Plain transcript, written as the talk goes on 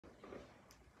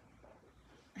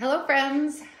Hello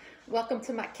friends, welcome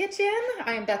to my kitchen.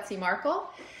 I am Betsy Markle.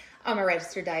 I'm a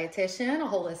registered dietitian, a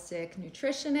holistic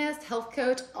nutritionist, health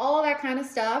coach, all that kind of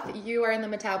stuff. You are in the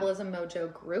Metabolism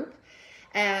Mojo group.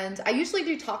 And I usually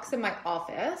do talks in my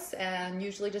office and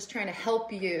usually just trying to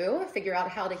help you figure out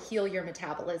how to heal your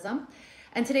metabolism.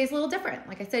 And today's a little different.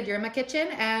 Like I said, you're in my kitchen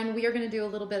and we are gonna do a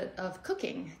little bit of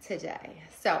cooking today.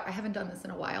 So I haven't done this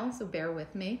in a while, so bear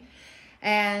with me.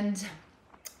 And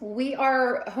we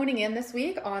are honing in this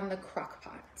week on the crock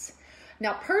pot.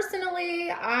 Now, personally,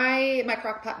 my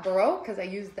crock pot broke because I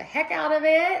used the heck out of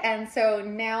it. And so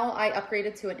now I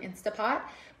upgraded to an Instapot,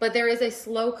 but there is a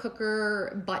slow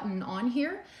cooker button on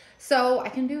here. So I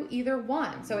can do either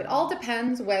one. So it all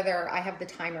depends whether I have the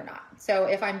time or not. So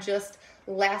if I'm just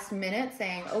last minute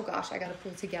saying, oh gosh, I got to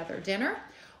pull together dinner,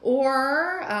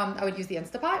 or I would use the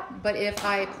Instapot. But if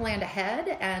I planned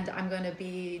ahead and I'm going to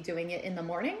be doing it in the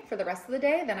morning for the rest of the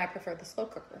day, then I prefer the slow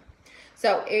cooker.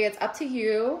 So it's up to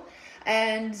you.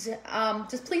 And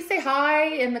just please say hi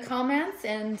in the comments.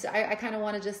 And I kind of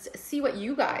want to just see what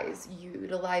you guys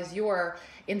utilize your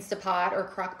Instapot or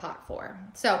crock pot for.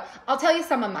 So I'll tell you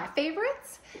some of my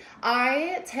favorites.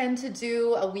 I tend to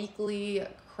do a weekly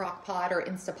crock pot or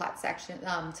Instapot section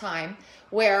time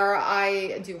where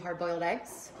I do hard-boiled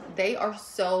eggs. They are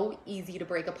so easy to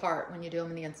break apart when you do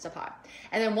them in the Instapot.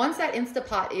 And then once that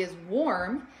Instapot is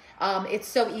warm, it's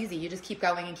so easy. You just keep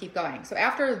going and keep going. So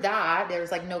after that,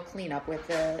 there's like no cleanup with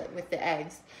the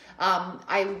eggs.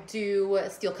 I do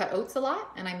steel cut oats a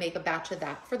lot, and I make a batch of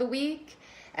that for the week.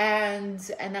 And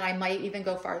then I might even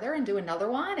go farther and do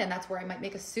another one, and that's where I might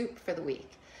make a soup for the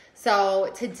week. So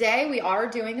today we are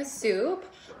doing a soup.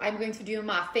 I'm going to do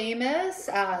my famous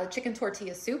chicken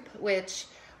tortilla soup, which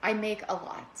I make a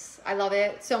lot. I love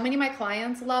it. So many of my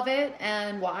clients love it.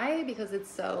 And why? Because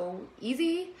it's so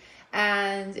easy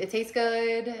and it tastes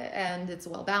good and it's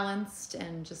well balanced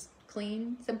and just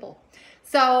clean, simple.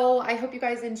 So I hope you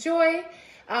guys enjoy.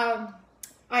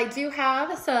 I do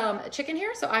have some chicken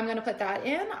here, so I'm gonna put that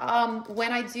in.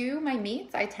 When I do my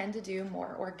meats, I tend to do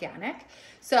more organic,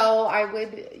 so I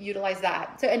would utilize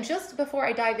that. So, and just before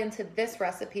I dive into this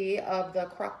recipe of the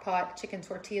crock pot chicken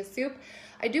tortilla soup,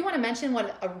 I do wanna mention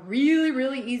what a really,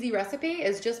 really easy recipe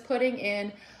is, just putting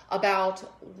in about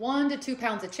 1 to 2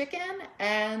 pounds of chicken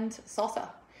and salsa.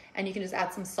 And you can just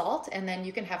add some salt and then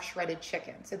you can have shredded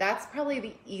chicken. So that's probably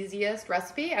the easiest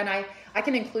recipe, and I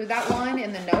can include that one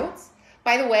in the notes.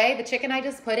 By the way, the chicken I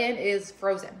just put in is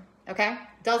frozen, okay?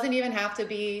 Doesn't even have to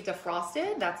be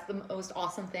defrosted. That's the most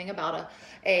awesome thing about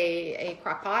a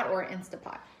crock pot or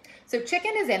Instapot. So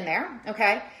chicken is in there,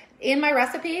 okay? In my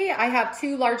recipe, I have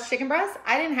 2 large chicken breasts.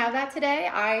 I didn't have that today.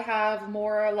 I have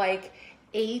more like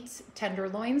 8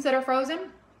 tenderloins that are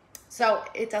frozen. So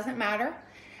it doesn't matter.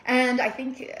 And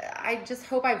I just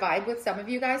hope I vibe with some of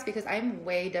you guys, because I'm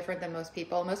way different than most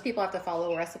people. Most people have to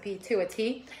follow a recipe to a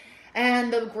T.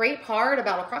 And the great part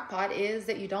about a crock pot is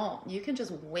that you don't. You can just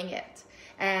wing it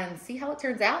and see how it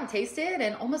turns out and taste it,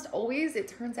 and almost always it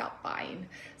turns out fine.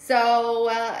 So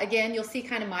again, you'll see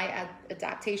kind of my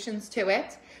adaptations to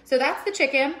it. So that's the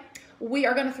chicken. We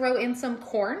are gonna throw in some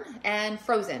corn and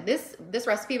frozen. This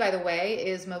recipe, by the way,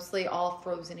 is mostly all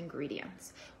frozen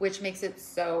ingredients, which makes it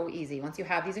so easy. Once you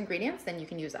have these ingredients, then you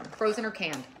can use them, frozen or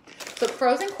canned. So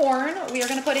frozen corn, we are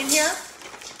gonna put in here.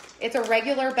 It's a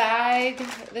regular bag.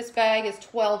 This bag is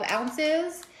 12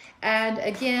 ounces. And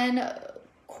again,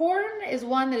 corn is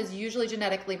one that is usually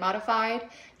genetically modified,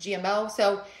 GMO.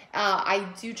 So I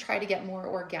do try to get more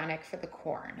organic for the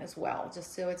corn as well,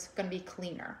 just so it's gonna be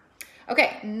cleaner.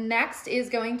 Okay, next is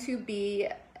going to be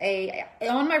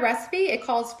on my recipe, it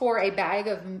calls for a bag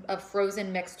of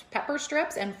frozen mixed pepper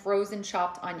strips and frozen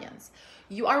chopped onions.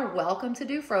 You are welcome to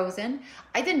do frozen.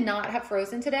 I did not have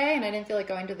frozen today and I didn't feel like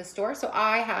going to the store, so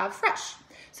I have fresh.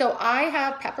 So I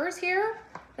have peppers here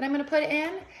that I'm gonna put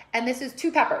in, and this is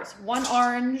 2 peppers, 1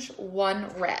 orange, 1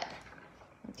 red.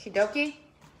 Okie dokie.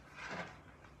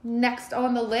 Next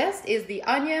on the list is the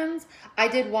onions. I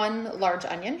did 1 large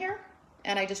onion here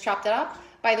and I just chopped it up.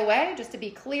 By the way, just to be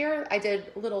clear, I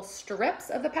did little strips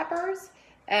of the peppers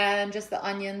and just the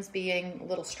onions being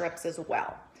little strips as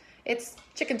well. It's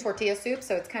chicken tortilla soup,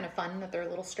 so it's kind of fun that they're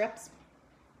little strips.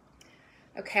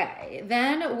 Okay,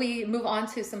 then we move on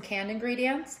to some canned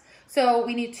ingredients. So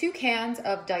we need 2 cans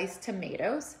of diced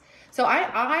tomatoes. So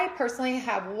I personally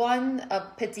have 1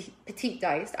 of petite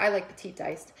diced, I like petite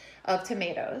diced, of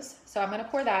tomatoes. So I'm gonna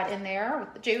pour that in there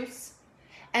with the juice.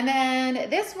 And then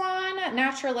this one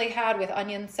naturally had with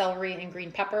onion, celery, and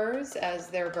green peppers as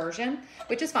their version,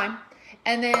 which is fine.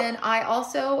 And then I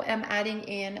also am adding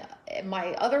in,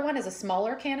 my other one is a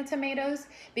smaller can of tomatoes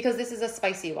because this is a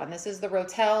spicy one. This is the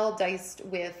Rotel diced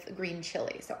with green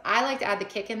chili. So I like to add the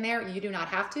kick in there. You do not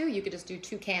have to. You could just do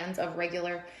 2 cans of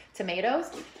regular tomatoes,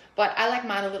 but I like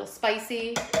mine a little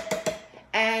spicy.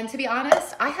 And to be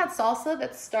honest, I had salsa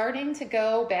that's starting to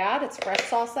go bad. It's fresh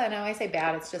salsa. I know I say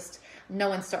bad, it's just no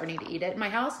one's starting to eat it in my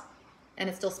house and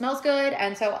it still smells good.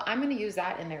 And so I'm going to use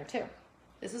that in there too.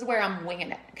 This is where I'm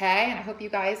winging it, okay? And I hope you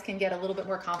guys can get a little bit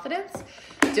more confidence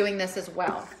doing this as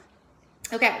well.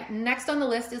 Okay, next on the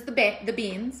list is the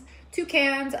beans. 2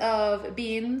 cans of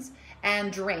beans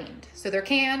and drained. So they're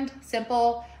canned,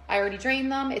 simple. I already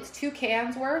drained them. It's 2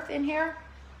 cans worth in here,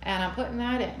 and I'm putting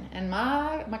that in. And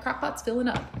my crock pot's filling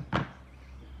up.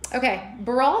 Okay,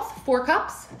 broth, 4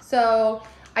 cups. So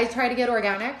I try to get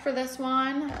organic for this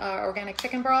one, organic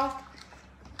chicken broth.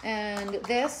 And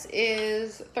this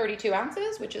is 32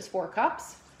 ounces, which is 4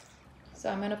 cups. So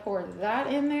I'm gonna pour that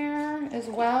in there as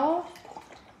well.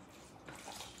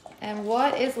 And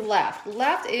what is left?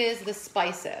 Left is the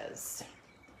spices.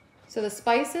 So the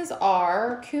spices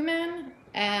are cumin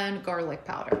and garlic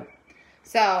powder.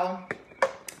 So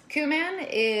cumin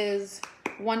is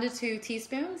 1 to 2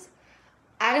 teaspoons.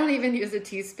 I don't even use a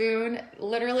teaspoon.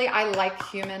 Literally, I like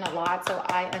cumin a lot, so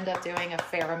I end up doing a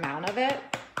fair amount of it.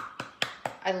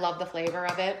 I love the flavor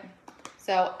of it.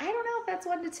 So I don't know if that's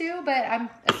 1 to 2, but I'm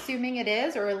assuming it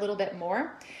is, or a little bit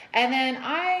more. And then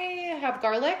I have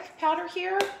garlic powder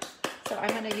here. So I'm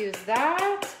gonna use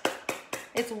that.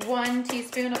 It's 1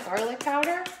 teaspoon of garlic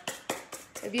powder.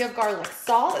 If you have garlic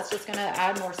salt, it's just gonna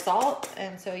add more salt.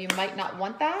 And so you might not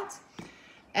want that.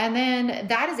 And then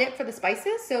that is it for the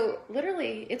spices. So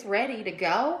literally it's ready to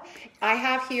go. I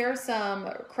have here some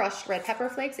crushed red pepper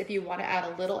flakes if you want to add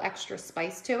a little extra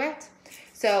spice to it.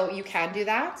 So you can do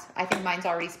that. I think mine's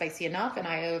already spicy enough, and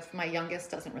my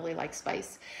youngest doesn't really like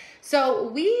spice. So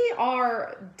we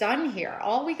are done here.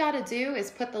 All we got to do is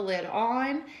put the lid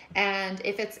on, and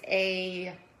if it's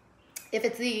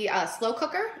the slow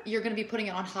cooker, you're going to be putting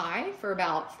it on high for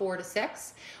about 4 to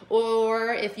 6.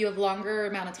 Or if you have longer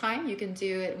amount of time, you can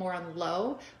do it more on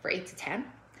low for 8 to 10.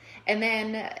 And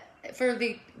then for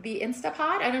the Instapot,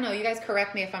 I don't know, you guys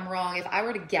correct me if I'm wrong. If I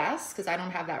were to guess, because I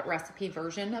don't have that recipe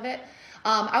version of it,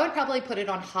 I would probably put it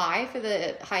on high for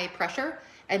the high pressure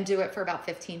and do it for about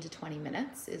 15 to 20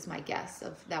 minutes is my guess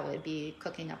of that would be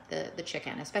cooking up the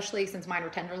chicken, especially since mine are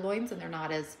tenderloins and they're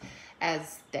not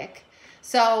as thick.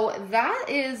 So that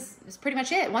is pretty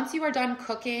much it. Once you are done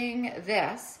cooking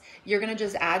this, you're gonna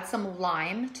just add some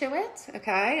lime to it,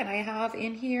 okay? And I have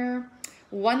in here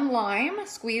 1 lime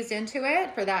squeezed into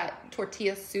it for that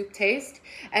tortilla soup taste,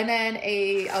 and then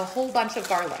a whole bunch of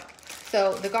garlic.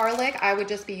 So the garlic, I would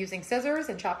just be using scissors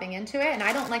and chopping into it. And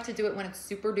I don't like to do it when it's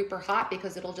super duper hot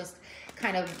because it'll just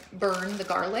kind of burn the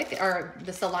garlic or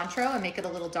the cilantro and make it a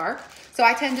little dark. So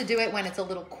I tend to do it when it's a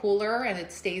little cooler and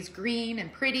it stays green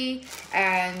and pretty,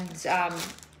 and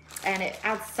it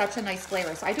adds such a nice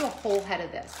flavor. So I do a whole head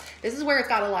of this. This is where it's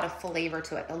got a lot of flavor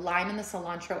to it. The lime and the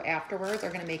cilantro afterwards are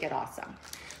gonna make it awesome.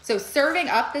 So serving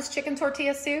up this chicken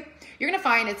tortilla soup, you're gonna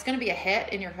find it's gonna be a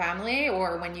hit in your family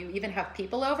or when you even have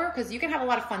people over, because you can have a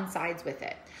lot of fun sides with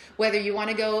it. Whether you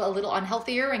wanna go a little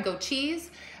unhealthier and go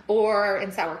cheese, or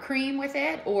in sour cream with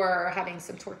it, or having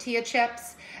some tortilla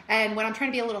chips. And when I'm trying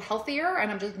to be a little healthier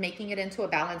and I'm just making it into a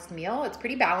balanced meal, it's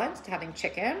pretty balanced, having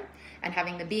chicken and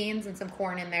having the beans and some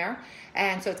corn in there.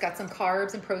 And so it's got some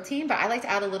carbs and protein, but I like to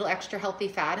add a little extra healthy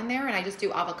fat in there, and I just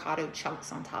do avocado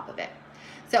chunks on top of it.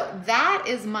 So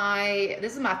this is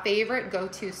my favorite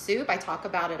go-to soup. I talk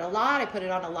about it a lot. I put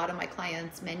it on a lot of my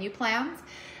clients' menu plans.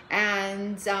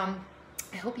 And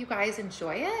I hope you guys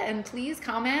enjoy it. And please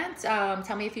comment,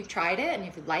 tell me if you've tried it and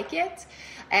if you like it.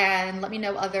 And let me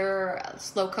know other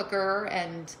slow cooker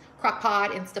and crock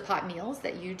pot, Instapot meals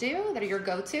that you do, that are your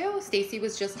go-to. Stacy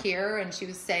was just here and she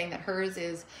was saying that hers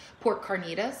is pork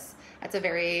carnitas. That's a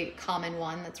very common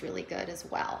one that's really good as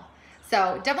well.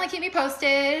 So definitely keep me posted,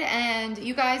 and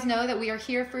you guys know that we are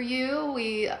here for you.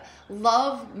 We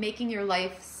love making your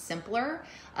life simpler.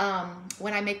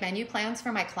 When I make menu plans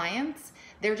for my clients,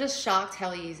 they're just shocked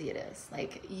how easy it is.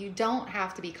 Like, you don't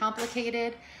have to be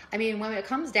complicated. I mean, when it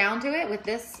comes down to it with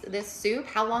this soup,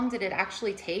 how long did it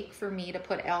actually take for me to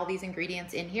put all these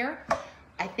ingredients in here?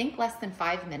 I think less than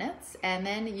 5 minutes, and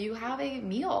then you have a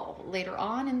meal later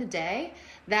on in the day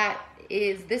that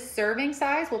is this serving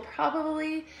size will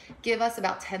probably give us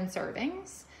about 10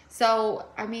 servings. So,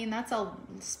 I mean, that's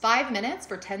 5 minutes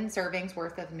for 10 servings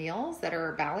worth of meals that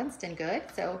are balanced and good.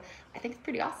 So I think it's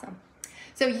pretty awesome.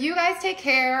 So you guys take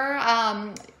care.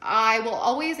 I will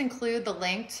always include the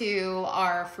link to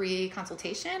our free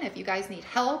consultation if you guys need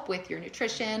help with your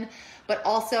nutrition, but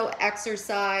also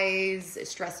exercise,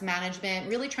 stress management,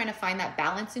 really trying to find that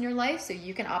balance in your life so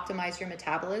you can optimize your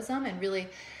metabolism and really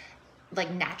like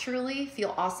naturally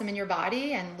feel awesome in your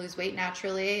body and lose weight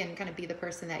naturally and kind of be the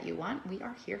person that you want. We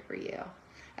are here for you.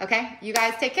 Okay, you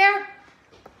guys take care.